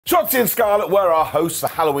Shotzi and Scarlett were our hosts for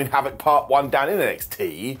Halloween Havoc Part 1 down in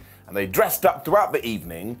NXT, and they dressed up throughout the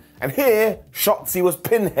evening, and here, Shotzi was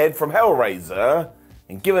Pinhead from Hellraiser,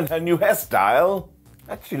 and given her new hairstyle,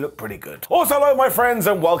 actually looked pretty good. Also, hello my friends,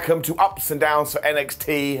 and welcome to Ups and Downs for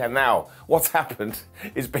NXT, and now, what's happened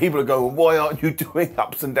is people are going, why aren't you doing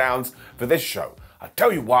Ups and Downs for this show? I'll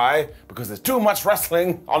tell you why, because there's too much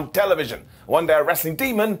wrestling on television. One day a wrestling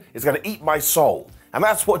demon is going to eat my soul, and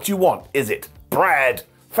that's what you want, is it? Brad,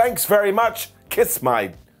 thanks very much, kiss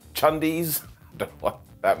my chundies. I don't know what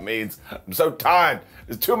that means. I'm so tired.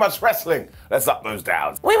 There's too much wrestling. Let's up those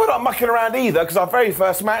downs. We were not mucking around either, because our very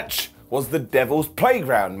first match was the Devil's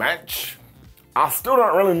Playground match. I still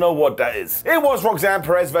don't really know what that is. It was Roxanne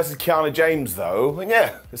Perez versus Kiana James though, and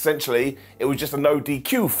yeah, essentially it was just a no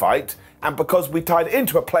DQ fight, and because we tied it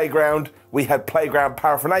into a playground, we had playground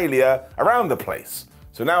paraphernalia around the place.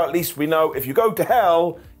 So now at least we know if you go to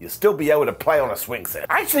hell, you'll still be able to play on a swing set.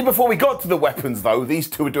 Actually, before we got to the weapons though, these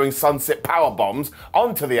two were doing sunset power bombs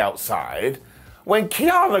onto the outside, when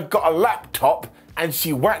Kiana got a laptop and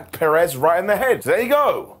she whacked Perez right in the head. So there you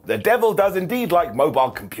go. The devil does indeed like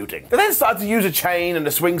mobile computing. They then started to use a chain and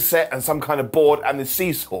a swing set and some kind of board and the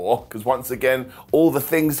seesaw, because once again, all the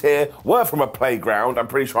things here were from a playground. I'm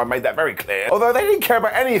pretty sure I made that very clear. Although they didn't care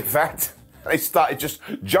about any of that. They started just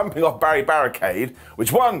jumping off Barry Barricade,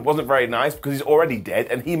 which one, wasn't very nice because he's already dead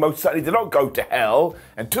and he most certainly did not go to hell,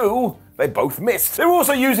 and two, they both missed. They were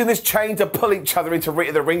also using this chain to pull each other into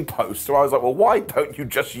the ring post, so I was like, well, why don't you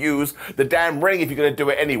just use the damn ring if you're going to do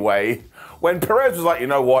it anyway? When Perez was like, you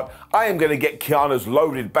know what, I am going to get Kiana's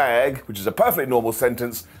loaded bag, which is a perfectly normal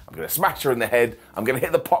sentence, I'm going to smash her in the head, I'm going to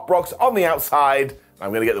hit the pop rocks on the outside, and I'm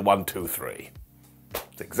going to get the 1, 2, 3.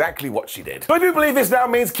 That's exactly what she did. So I do believe this now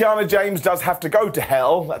means Kiana James does have to go to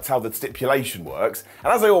hell. That's how the stipulation works.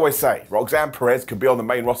 And as I always say, Roxanne Perez could be on the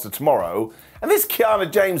main roster tomorrow. And this Kiana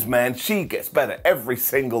James, man, she gets better every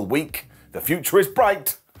single week. The future is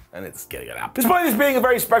bright. And it's getting it up. Despite this being a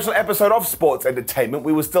very special episode of Sports Entertainment,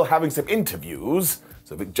 we were still having some interviews.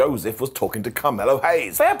 So Vic Joseph was talking to Carmelo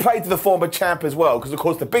Hayes. Fair play to the former champ as well, because of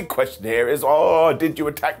course the big question here is, oh, did you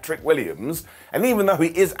attack Trick Williams? And even though he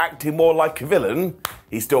is acting more like a villain,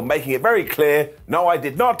 he's still making it very clear, no, I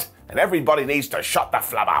did not, and everybody needs to shut the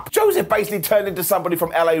flub up. Joseph basically turned into somebody from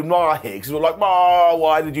LA Noir here, because we were like, oh,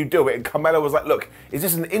 why did you do it? And Carmelo was like, look, is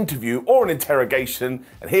this an interview or an interrogation?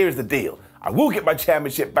 And here's the deal. I will get my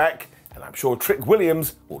championship back, and I'm sure Trick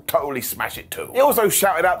Williams will totally smash it too. He also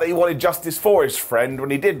shouted out that he wanted justice for his friend when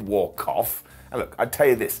he did walk off. And look, I tell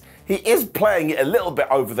you this, he is playing it a little bit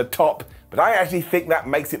over the top, but I actually think that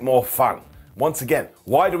makes it more fun. Once again,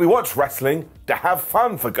 why do we watch wrestling? To have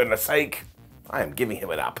fun, for goodness sake. I am giving him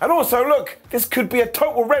an up. And also, look, this could be a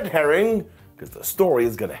total red herring, because the story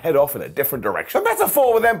is going to head off in a different direction. A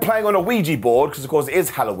metaphor with them playing on a Ouija board, because of course it is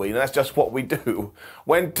Halloween, and that's just what we do.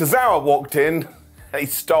 When Tozawa walked in, he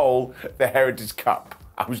stole the Heritage Cup.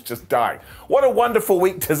 I was just dying. What a wonderful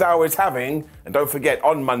week Tozawa is having. And don't forget,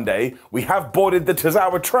 on Monday, we have boarded the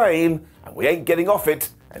Tozawa train, and we ain't getting off it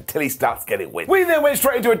until he starts getting wins. We then went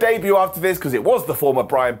straight into a debut after this, because it was the former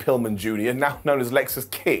Brian Pillman Jr., now known as Lexis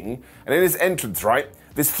King. And in his entrance, right,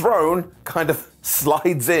 this throne kind of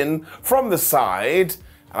slides in from the side,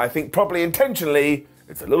 and I think probably intentionally,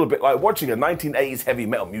 it's a little bit like watching a 1980s heavy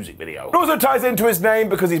metal music video. It also ties into his name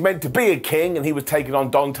because he's meant to be a king, and he was taking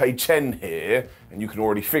on Dante Chen here, and you can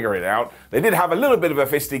already figure it out. They did have a little bit of a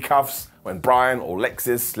fisticuffs when Brian, or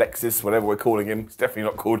Lexis, whatever we're calling him, it's definitely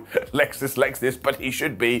not called Lexis, but he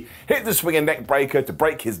should be, hit the swinging neck breaker to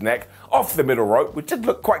break his neck off the middle rope, which did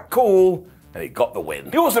look quite cool. And he got the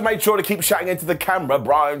win. He also made sure to keep shouting into the camera,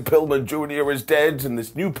 Brian Pillman Jr. is dead and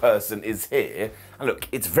this new person is here. And look,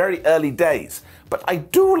 it's very early days, but I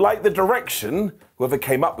do like the direction. Whoever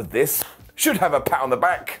came up with this should have a pat on the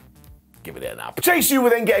back. Give it an up. Chase U were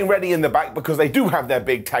then getting ready in the back because they do have their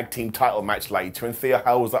big tag team title match later, and Thea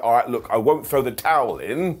Hale was like, all right, look, I won't throw the towel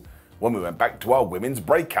in when we went back to our women's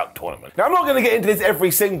breakout tournament. Now, I'm not going to get into this every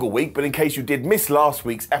single week, but in case you did miss last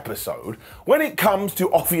week's episode, when it comes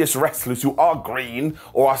to obvious wrestlers who are green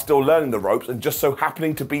or are still learning the ropes and just so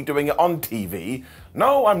happening to be doing it on TV,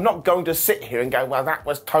 no, I'm not going to sit here and go, well, that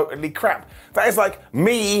was totally crap. That is like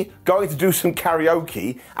me going to do some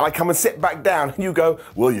karaoke and I come and sit back down and you go,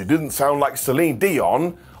 well, you didn't sound like Celine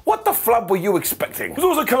Dion. What the flub were you expecting? There's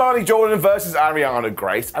also Kelani Jordan versus Arianna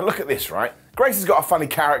Grace, and look at this, right? Grace has got a funny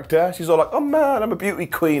character. She's all like, oh man, I'm a beauty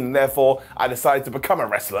queen, and therefore I decided to become a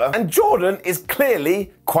wrestler. And Jordan is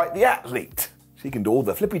clearly quite the athlete. She can do all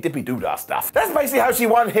the flippy-dippy-doo-dah stuff. That's basically how she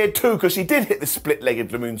won here too, because she did hit the split-legged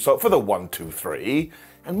moonsault for the 1, 2, 3.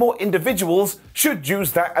 and more individuals should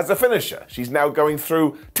use that as a finisher. She's now going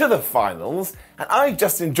through to the finals, and I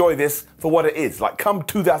just enjoy this for what it is. Like, come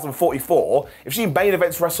 2044, if she main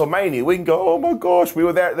events WrestleMania, we can go, oh my gosh, we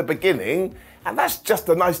were there at the beginning, and that's just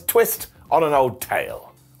a nice twist on an old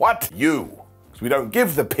tale. What? You. Because we don't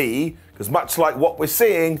give the P, because much like what we're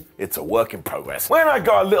seeing, it's a work in progress. When I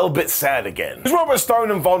got a little bit sad again, because Robert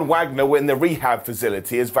Stone and Von Wagner were in the rehab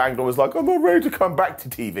facility as Wagner was like, I'm not ready to come back to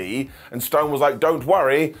TV, and Stone was like, don't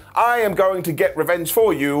worry, I am going to get revenge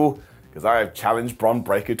for you, because I have challenged Bron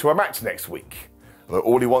Breakker to a match next week. Although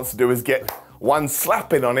all he wants to do is get one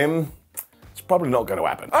slap in on him, it's probably not going to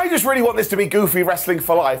happen. I just really want this to be goofy wrestling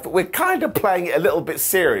for life, but we're kind of playing it a little bit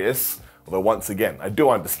serious. Although once again, I do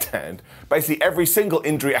understand, basically every single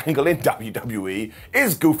injury angle in WWE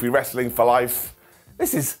is goofy wrestling for life.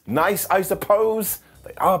 This is nice, I suppose.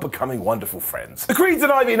 They are becoming wonderful friends. The Creeds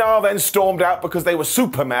and Ivy Nile then stormed out because they were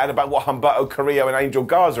super mad about what Humberto Carrillo and Angel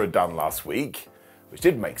Garza had done last week. Which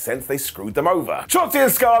did make sense, they screwed them over. Shotzi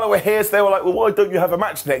and Scarlett were here, so they were like, well, why don't you have a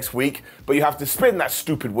match next week? But you have to spin that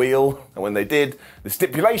stupid wheel. And when they did, the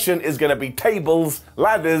stipulation is going to be tables,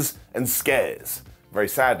 ladders, and scares. Very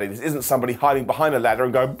sadly, this isn't somebody hiding behind a ladder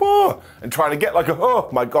and going, bah, and trying to get like a, oh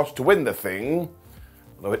my gosh, to win the thing.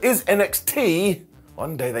 Although it is NXT,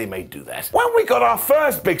 one day they may do that. When we got our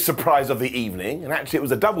first big surprise of the evening, and actually it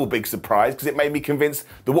was a double big surprise because it made me convinced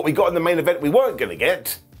that what we got in the main event we weren't going to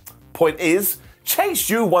get. Point is, Chase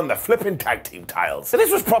U won the flipping tag team titles. So this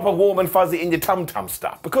was proper warm and fuzzy in your tum-tum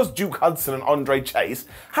stuff, because Duke Hudson and Andre Chase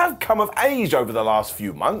have come of age over the last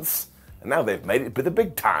few months. And now they've made it to the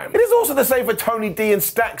big time. It is also the same for Tony D and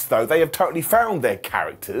Stax though. They have totally found their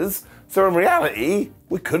characters. So in reality,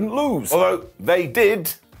 we couldn't lose. Although they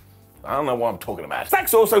did. I don't know what I'm talking about.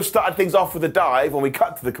 Stax also started things off with a dive when we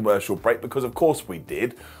cut to the commercial break, because of course we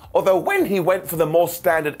did. Although when he went for the more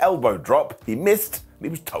standard elbow drop, he missed and he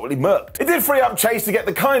was totally murked. It did free up Chase to get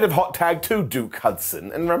the kind of hot tag to Duke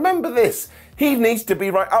Hudson. And remember this, he needs to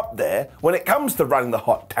be right up there when it comes to running the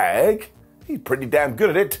hot tag. He's pretty damn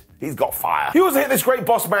good at it. He's got fire. He also hit this great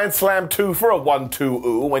boss man slam 2 for a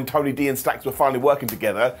 1-2-ooh when Tony D and Stax were finally working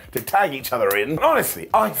together to tag each other in. And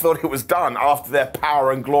honestly, I thought it was done after their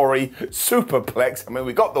power and glory superplex. I mean,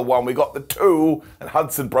 we got the 1, we got the 2, and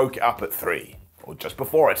Hudson broke it up at 3. Or just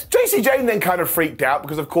before it. JC Jane then kind of freaked out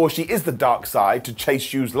because of course she is the dark side to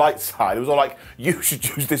Chase U's light side. It was all like, you should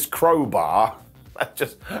use this crowbar. That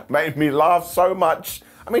just made me laugh so much.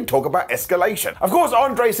 I mean, talk about escalation. Of course,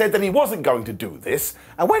 Andre said that he wasn't going to do this,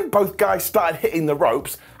 and when both guys started hitting the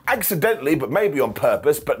ropes, accidentally, but maybe on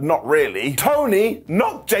purpose, but not really, Tony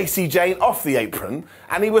knocked JC Jane off the apron,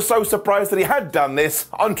 and he was so surprised that he had done this,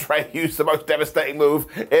 Andre used the most devastating move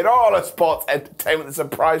in all of sports entertainment, the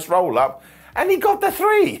surprise roll-up, and he got the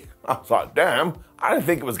 3. I was like, damn, I didn't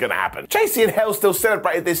think it was going to happen. JC and Hell still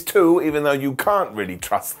celebrated this too, even though you can't really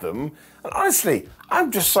trust them. And honestly,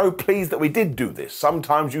 I'm just so pleased that we did do this.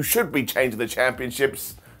 Sometimes you should be changing the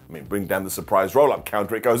championships. I mean, bring down the surprise roll-up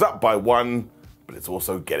counter. It goes up by 1, but it's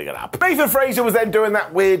also getting it up. Nathan Frazier was then doing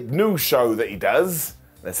that weird news show that he does.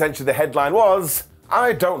 And essentially the headline was,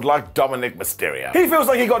 I don't like Dominic Mysterio. He feels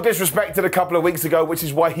like he got disrespected a couple of weeks ago, which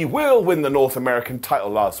is why he will win the North American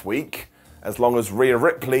title last week, as long as Rhea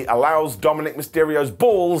Ripley allows Dominic Mysterio's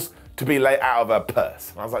balls to be let out of her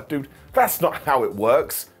purse. And I was like, dude, that's not how it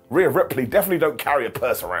works. Rhea Ripley definitely don't carry a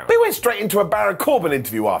purse around. We went straight into a Baron Corbin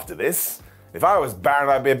interview after this. If I was Baron,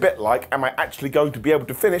 I'd be a bit like, am I actually going to be able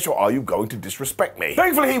to finish, or are you going to disrespect me?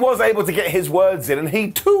 Thankfully, he was able to get his words in, and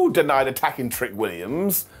he too denied attacking Trick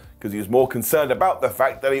Williams, because he was more concerned about the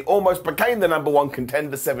fact that he almost became the #1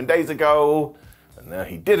 contender 7 days ago, and now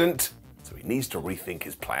he didn't. So he needs to rethink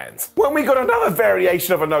his plans. When we got another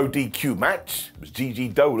variation of a no DQ match, it was Gigi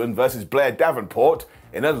Dolin versus Blair Davenport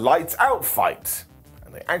in a lights out fight.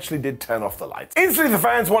 And they actually did turn off the lights. Instantly the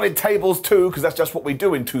fans wanted tables too, because that's just what we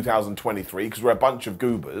do in 2023, because we're a bunch of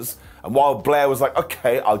goobers. And while Blair was like,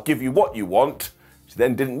 okay, I'll give you what you want, she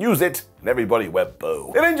then didn't use it, and everybody went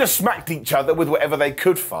boo. They then just smacked each other with whatever they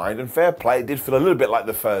could find, and fair play, it did feel a little bit like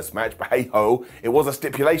the first match, but hey ho, it was a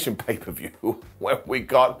stipulation pay-per-view where we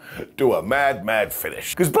got to a mad, mad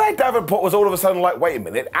finish. Because Blair Davenport was all of a sudden like, wait a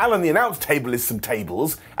minute, Alan the announce table is some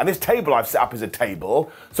tables, and this table I've set up is a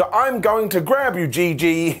table, so I'm going to grab you,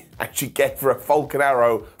 Gigi. And she gave her a Falcon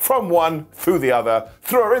Arrow from one through the other,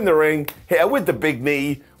 threw her in the ring, hit her with the big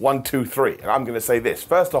knee, 1, 2, 3. And I'm going to say this,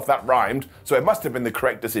 first off, that rhymed, so it must have been the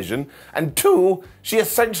correct decision. And 2, she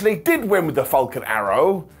essentially did win with the Falcon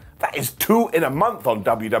Arrow. That is 2 in a month on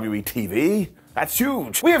WWE TV. That's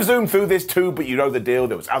huge. We have zoomed through this too, but you know the deal.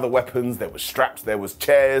 There was other weapons, there was straps, there was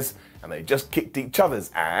chairs, and they just kicked each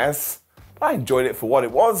other's ass. But I enjoyed it for what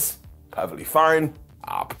it was. Perfectly fine.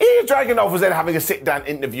 up. Ilya Dragunov was then having a sit-down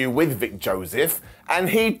interview with Vic Joseph, and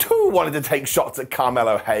he too wanted to take shots at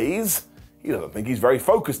Carmelo Hayes. He doesn't think he's very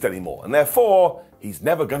focused anymore, and therefore, he's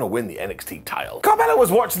never going to win the NXT title. Carmelo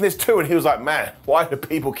was watching this too, and he was like, man, why do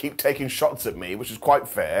people keep taking shots at me? Which is quite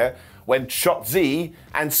fair. When Shotzi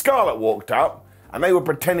and Scarlett walked up, and they were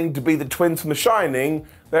pretending to be the twins from The Shining,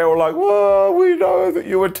 they were like, well, we know that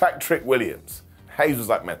you attacked Trick Williams. Hayes was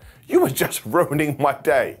like, man, you were just ruining my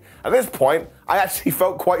day. At this point, I actually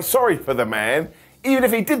felt quite sorry for the man. Even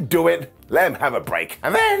if he did do it, let him have a break.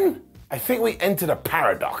 And then, I think we entered a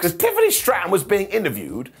paradox. Because Tiffany Stratton was being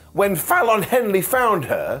interviewed when Fallon Henley found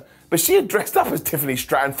her, but she had dressed up as Tiffany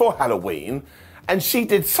Stratton for Halloween, and she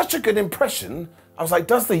did such a good impression. I was like,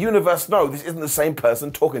 does the universe know this isn't the same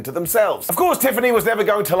person talking to themselves? Of course, Tiffany was never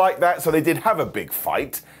going to like that, so they did have a big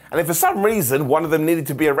fight. And if for some reason one of them needed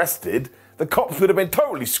to be arrested, the cops would have been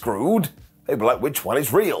totally screwed. They'd be like, which one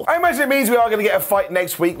is real? I imagine it means we are going to get a fight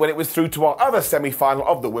next week when it was through to our other semi-final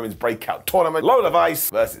of the Women's Breakout Tournament, Lola Vice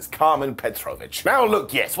versus Karmen Petrovic. Now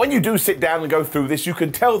look, yes, when you do sit down and go through this, you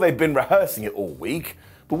can tell they've been rehearsing it all week.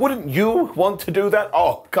 But wouldn't you want to do that?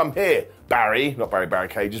 Oh, come here, Barry, not Barry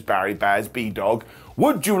Barricade, just Barry Baz, B-Dog.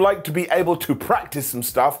 Would you like to be able to practice some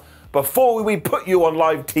stuff before we put you on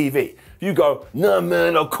live TV? You go, no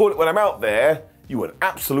man, I'll call it when I'm out there. You an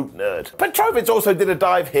absolute nerd. Petrovic also did a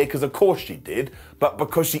dive here because of course she did, but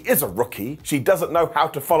because she is a rookie, she doesn't know how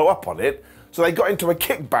to follow up on it, so they got into a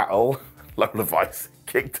kick battle. Lola Vice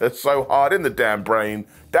kicked her so hard in the damn brain,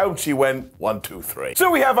 down she went, 1, 2, 3.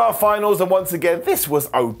 So we have our finals, and once again, this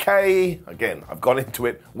was okay. Again, I've gone into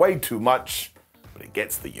it way too much, but it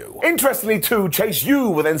gets the U. Interestingly too, Chase U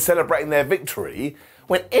were then celebrating their victory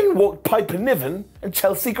when in walked Piper Niven and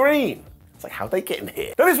Chelsea Green. It's like, how'd they get in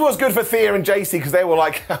here? Now this was good for Thea and JC because they were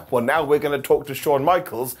like, well now we're going to talk to Shawn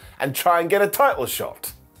Michaels and try and get a title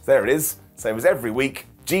shot. There it is, same as every week,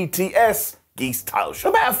 GTS, Geese title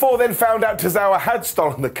shot. The Metaphor then found out Tozawa had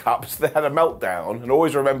stolen the cups, they had a meltdown, and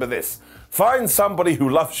always remember this, find somebody who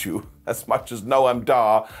loves you as much as Noam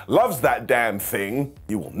Dar loves that damn thing,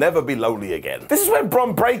 you will never be lonely again. This is when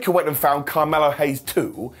Bron Breakker went and found Carmelo Hayes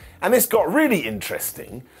too, and this got really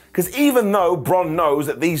interesting, because even though Bron knows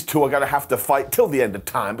that these two are going to have to fight till the end of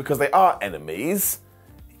time because they are enemies,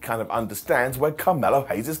 he kind of understands where Carmelo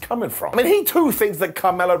Hayes is coming from. I mean, he too thinks that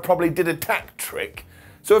Carmelo probably did attack Trick,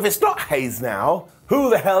 so if it's not Hayes now, who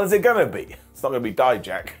the hell is it going to be? It's not going to be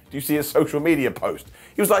Dijak. Do you see his social media post?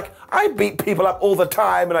 He was like, I beat people up all the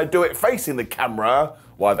time and I do it facing the camera.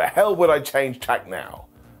 Why the hell would I change tack now?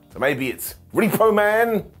 So maybe it's Repo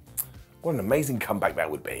Man? What an amazing comeback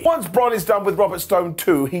that would be. Once Bron is done with Robert Stone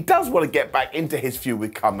too, he does want to get back into his feud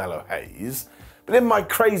with Carmelo Hayes. But in my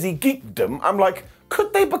crazy geekdom, I'm like,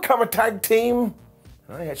 could they become a tag team?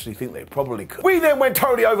 I actually think they probably could. We then went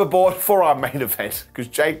totally overboard for our main event because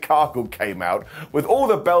Jade Cargill came out with all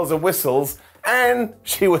the bells and whistles and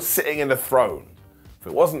she was sitting in a throne. If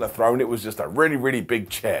it wasn't a throne, it was just a really, really big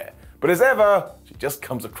chair. But as ever, she just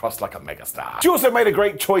comes across like a megastar. She also made a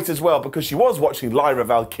great choice as well because she was watching Lyra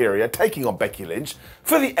Valkyria taking on Becky Lynch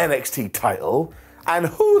for the NXT title. And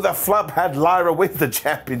who the flub had Lyra with the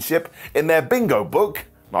championship in their bingo book?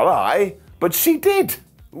 Not I, but she did.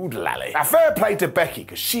 Oodalally. Now, fair play to Becky,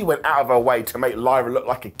 because she went out of her way to make Lyra look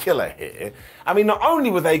like a killer here. I mean, not only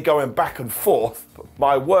were they going back and forth, but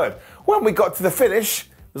my word, when we got to the finish,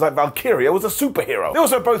 it was like Valkyria was a superhero. They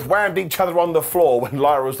also both whammed each other on the floor when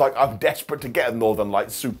Lyra was like, I'm desperate to get a Northern Light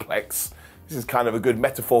suplex. This is kind of a good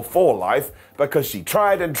metaphor for life, because she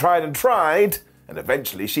tried and tried and tried, and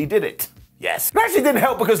eventually she did it. Yes. It actually didn't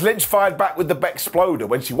help because Lynch fired back with the Bexploder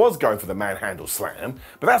when she was going for the manhandle slam,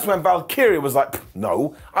 but that's when Valkyria was like,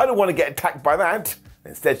 no, I don't want to get attacked by that.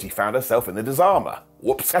 Instead, she found herself in the disarmor.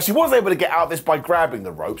 Whoops. Now, she was able to get out of this by grabbing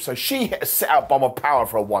the rope, so she hit a set-out bomb of power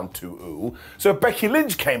for a 1-2-ooh. So Becky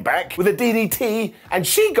Lynch came back with a DDT, and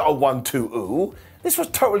she got a 1-2-ooh. This was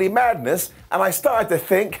totally madness, and I started to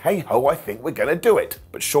think, hey-ho, I think we're gonna do it.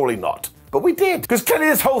 But surely not. But we did. Because clearly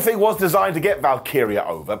this whole thing was designed to get Valkyria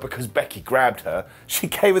over because Becky grabbed her. She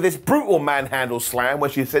gave her this brutal manhandle slam where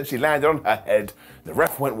she essentially landed on her head. The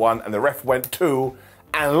ref went 1 and the ref went 2.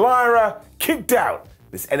 And Lyra kicked out.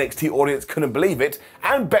 This NXT audience couldn't believe it.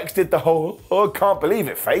 And Bex did the whole, oh, can't believe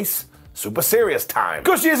it face. Super serious time.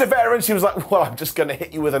 Because she is a veteran, she was like, well, I'm just going to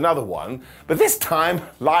hit you with another one. But this time,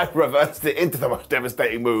 Lyra reversed it into the most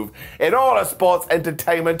devastating move in all of sports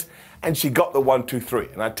entertainment. And she got the 1, 2, 3.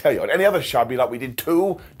 And I tell you, on any other show, I'd be like, we did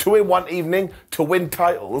two in one evening to win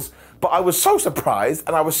titles. But I was so surprised,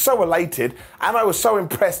 and I was so elated, and I was so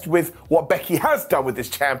impressed with what Becky has done with this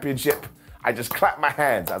championship. I just clapped my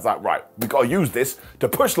hands. I was like, right, we got to use this to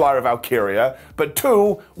push Lyra Valkyria. But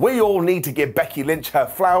 2, we all need to give Becky Lynch her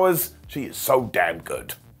flowers. She is so damn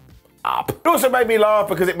good. Up. It also made me laugh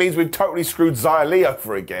because it means we've totally screwed Xia Li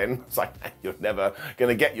over again. It's like, you're never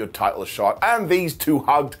gonna get your title shot. And these 2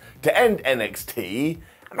 hugged to end NXT.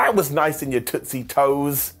 And that was nice in your Tootsie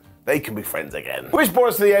Toes. They can be friends again. Which brought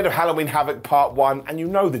us to the end of Halloween Havoc Part 1, and you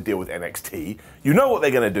know the deal with NXT. You know what they're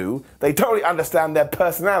gonna do. They totally understand their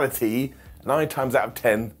personality. 9 times out of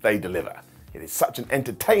 10, they deliver. It is such an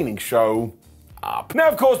entertaining show. Up. Now,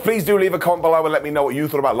 of course, please do leave a comment below and let me know what you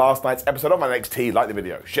thought about last night's episode of NXT. Like the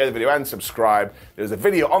video, share the video, and subscribe. There's a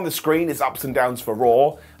video on the screen. It's ups and downs for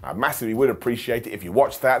Raw. I massively would appreciate it if you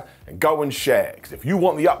watch that and go and share. Because if you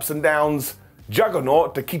want the ups and downs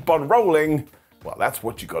juggernaut to keep on rolling, well, that's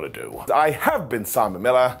what you got to do. I have been Simon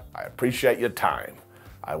Miller. I appreciate your time.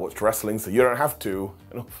 I watched wrestling so you don't have to,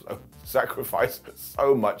 and also sacrifice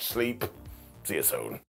so much sleep. See you soon.